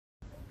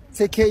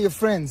Take care of your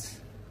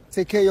friends.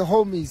 Take care of your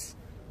homies.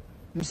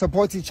 You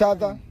support each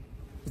other.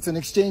 It's an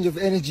exchange of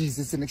energies.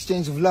 It's an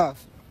exchange of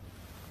love.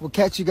 We'll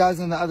catch you guys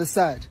on the other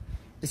side.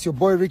 It's your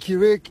boy Ricky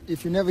Rick.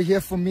 If you never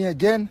hear from me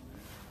again,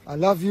 I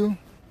love you.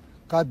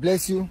 God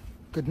bless you.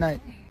 Good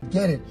night.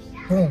 Get it.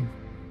 Boom.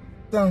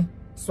 Done.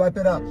 Swipe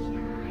it up.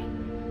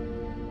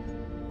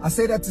 I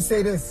say that to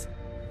say this.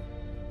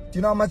 Do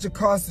you know how much it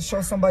costs to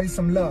show somebody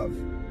some love?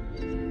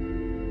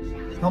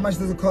 How much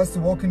does it cost to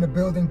walk in the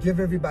building, give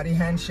everybody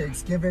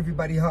handshakes, give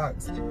everybody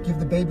hugs, give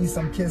the baby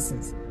some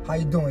kisses? How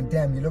you doing?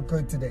 Damn, you look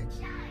good today.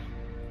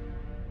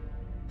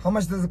 How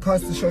much does it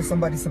cost to show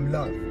somebody some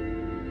love?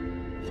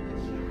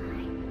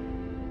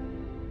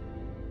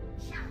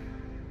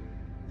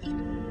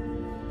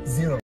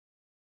 Zero.